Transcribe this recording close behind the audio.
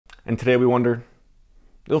And today we wonder,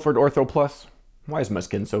 Ilford Ortho Plus, why is my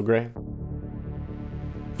skin so gray?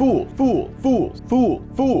 Fool, fool, fool, fool,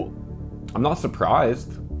 fool. I'm not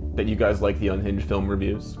surprised that you guys like the unhinged film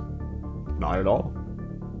reviews. Not at all.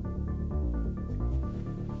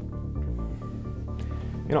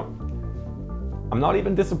 You know, I'm not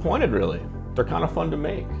even disappointed really. They're kind of fun to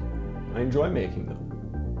make. I enjoy making them.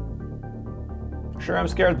 Sure, I'm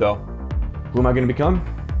scared though. Who am I going to become?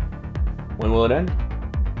 When will it end?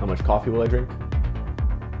 How much coffee will I drink?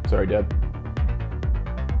 Sorry, Deb.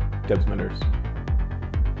 Deb's my nurse.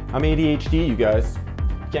 I'm ADHD, you guys.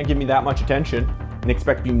 You can't give me that much attention and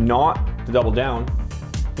expect me not to double down.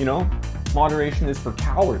 You know, moderation is for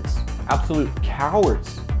cowards. Absolute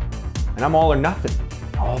cowards. And I'm all or nothing.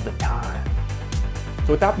 All the time.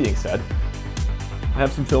 So with that being said, I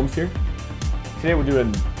have some films here. Today we're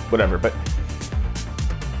doing whatever, but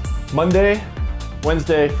Monday,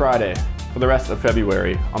 Wednesday, Friday, for the rest of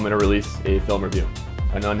February, I'm gonna release a film review.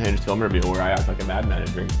 An unhinged film review where I act like a madman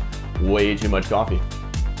and drink way too much coffee.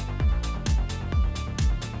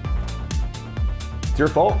 It's your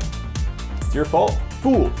fault. It's your fault.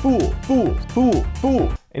 Fool, fool, fool, fool,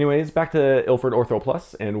 fool. Anyways, back to Ilford Ortho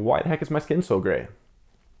Plus, and why the heck is my skin so gray?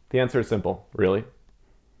 The answer is simple, really.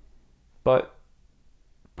 But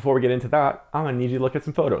before we get into that, I'm gonna need you to look at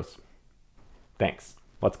some photos. Thanks,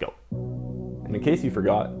 let's go. And in case you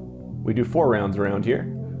forgot, we do 4 rounds around here.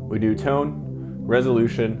 We do tone,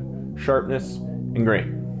 resolution, sharpness, and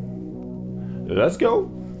grain. Let's go.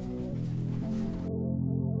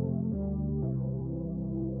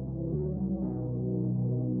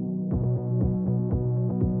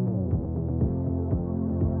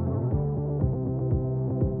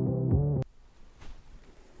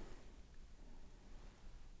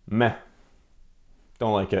 Meh.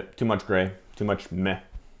 Don't like it. Too much gray. Too much meh.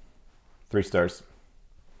 3 stars.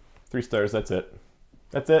 3 stars, that's it.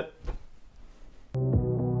 That's it.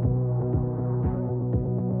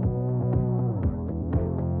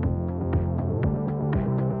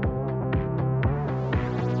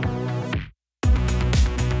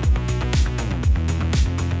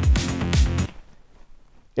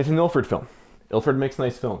 It's an Ilford film. Ilford makes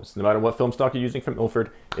nice films. No matter what film stock you're using from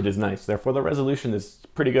Ilford, it is nice. Therefore, the resolution is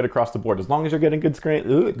pretty good across the board. As long as you're getting good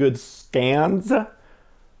scans,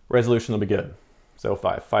 resolution will be good. So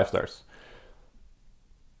 5 stars.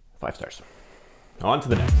 5 stars. On to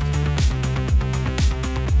the next.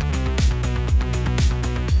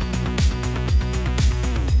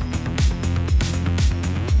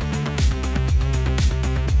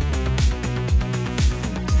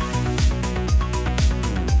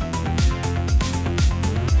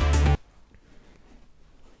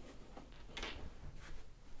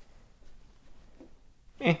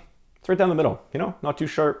 It's right down the middle, you know? Not too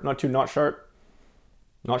sharp, not too not sharp.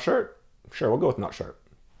 Not sharp? Sure, we'll go with not sharp.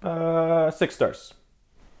 6 stars.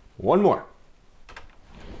 One more.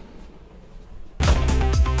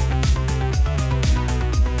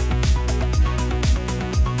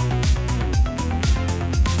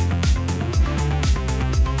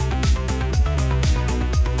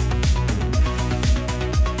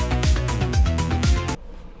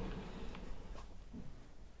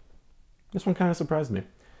 This one kind of surprised me.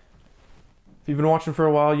 If you've been watching for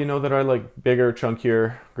a while, you know that I like bigger,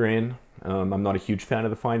 chunkier grain. I'm not a huge fan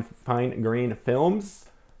of the fine grain films,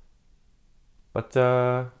 but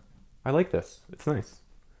I like this. It's nice.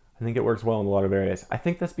 I think it works well in a lot of areas. I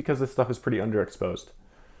think that's because this stuff is pretty underexposed,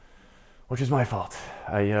 which is my fault.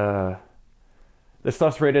 This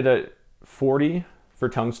stuff's rated at 40 for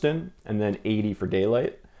tungsten and then 80 for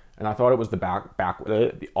daylight. And I thought it was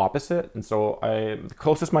the opposite. And so the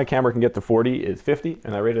closest my camera can get to 40 is 50,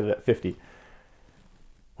 and I rated it at 50.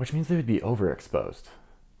 Which means they would be overexposed.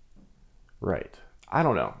 Right. I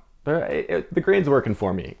don't know. But the grain's working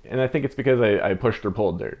for me. And I think it's because I pushed or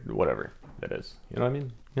pulled or whatever that is. You know what I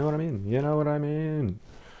mean? You know what I mean? You know what I mean?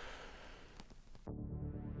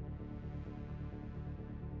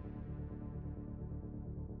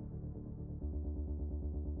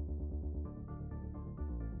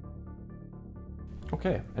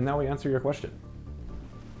 Okay, and now we answer your question.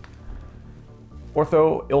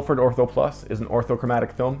 Ilford Ortho Plus is an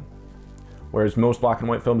orthochromatic film, whereas most black and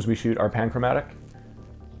white films we shoot are panchromatic.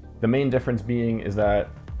 The main difference being is that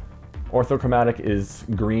orthochromatic is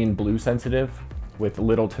green-blue sensitive with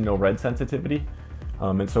little to no red sensitivity,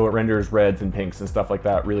 and so it renders reds and pinks and stuff like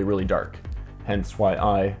that really, really dark. Hence why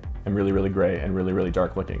I am really, really gray and really, really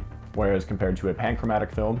dark looking. Whereas compared to a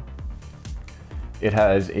panchromatic film, it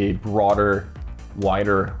has a broader,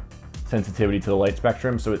 wider sensitivity to the light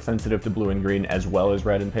spectrum, so it's sensitive to blue and green as well as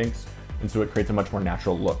red and pinks, and so it creates a much more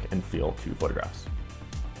natural look and feel to photographs.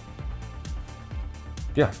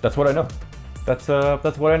 yeah, that's what I know. That's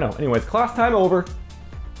what I know. Anyways, class time over.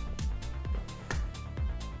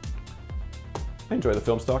 I enjoy the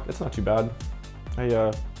film stock. It's not too bad. I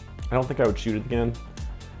don't think I would shoot it again,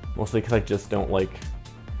 mostly because I just don't like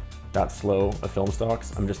that slow of film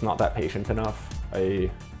stocks. I'm just not that patient enough.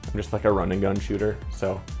 I'm just like a run and gun shooter,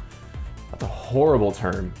 so that's a horrible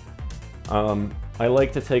term. I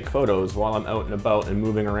like to take photos while I'm out and about and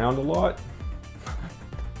moving around a lot.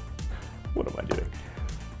 What am I doing?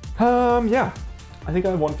 Yeah, I think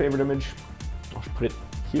I have one favorite image. I'll just put it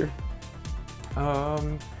here.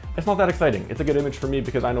 It's not that exciting. It's a good image for me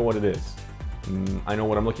because I know what it is. I know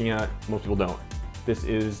what I'm looking at. Most people don't. This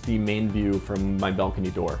is the main view from my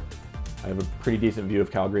balcony door. I have a pretty decent view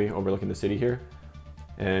of Calgary overlooking the city here.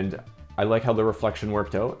 And I like how the reflection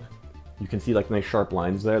worked out. You can see like nice sharp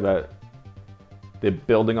lines there that the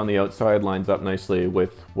building on the outside lines up nicely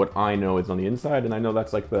with what I know is on the inside. And I know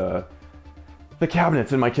that's like the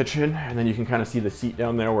cabinets in my kitchen. And then you can kind of see the seat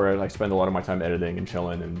down there where I spend a lot of my time editing and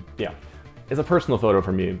chilling. And yeah, it's a personal photo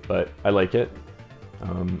for me, but I like it.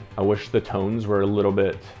 I wish the tones were a little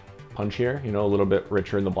bit punchier, you know, a little bit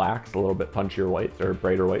richer in the blacks, a little bit punchier whites, or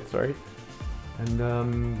brighter white, sorry.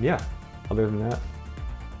 And yeah, other than that,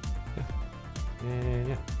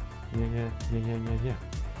 yeah.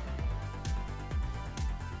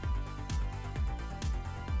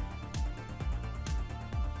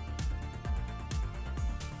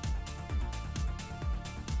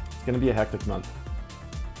 It's gonna be a hectic month.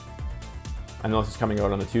 I know this is coming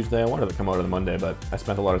out on a Tuesday. I wanted to come out on a Monday, but I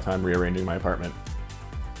spent a lot of time rearranging my apartment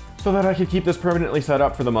so that I could keep this permanently set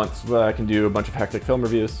up for the month so that I can do a bunch of hectic film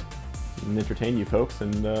reviews and entertain you folks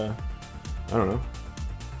and, I don't know,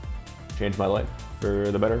 change my life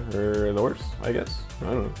for the better or the worse, I guess. I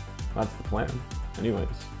don't know. That's the plan. Anyways.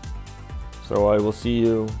 So I will see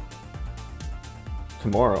you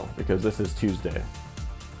tomorrow because this is Tuesday.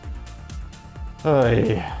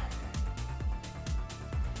 Yeah.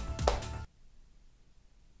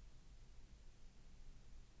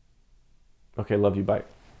 Okay, love you, bye.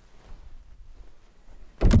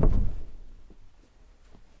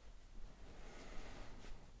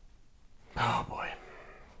 Oh boy.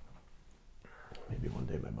 Maybe one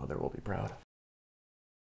day my mother will be proud.